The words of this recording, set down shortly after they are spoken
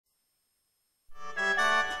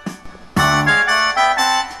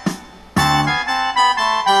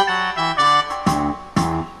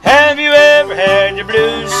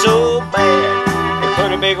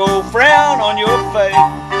face.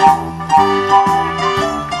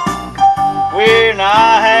 When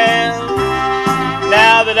I have,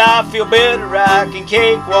 now that I feel better, I can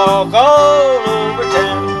cakewalk all over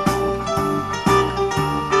town.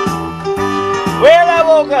 Well, I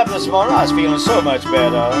woke up this morning, I was feeling so much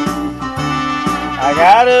better. I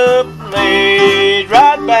got up, laid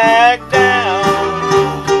right back down.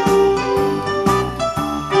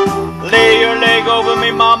 Lay your leg over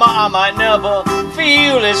me, mama, I might never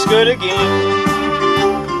feel this good again.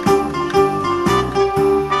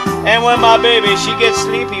 And when my baby, she gets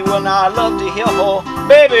sleepy, well, now I love to hear her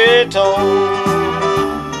baby talk.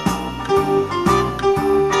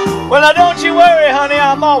 Well, now don't you worry, honey,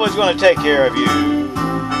 I'm always going to take care of you.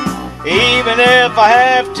 Even if I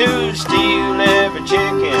have to steal every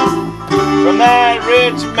chicken from that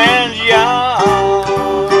rich man's yard.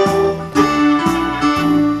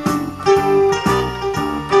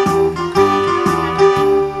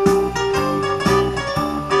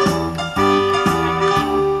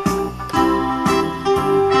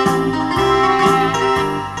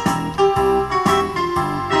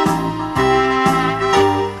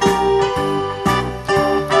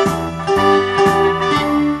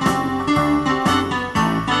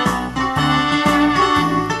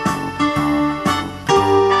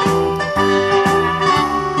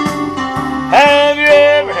 Have you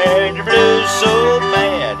ever had your blues so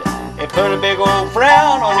bad it put a big old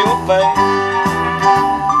frown on your face?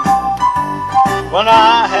 Well,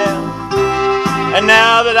 I have, and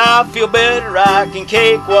now that I feel better, I can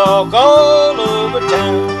cakewalk all over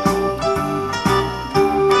town.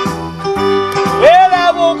 Well,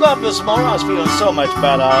 I woke up this morning, I was feeling so much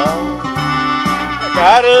better. I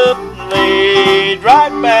got up and laid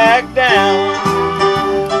right back down.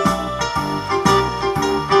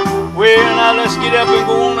 Well, now let's get up and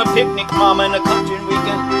go on a picnic, mama, in the country, and we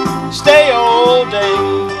can stay all day.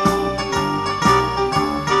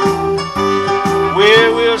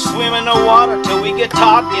 Well, we'll swim in the water till we get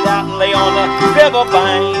tired, get out and lay on the river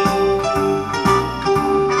bank.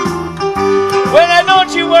 Well, now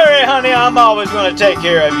don't you worry, honey, I'm always going to take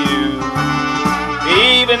care of you.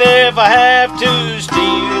 Even if I have to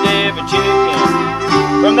steal every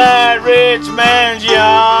chicken from that rich man's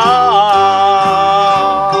yard.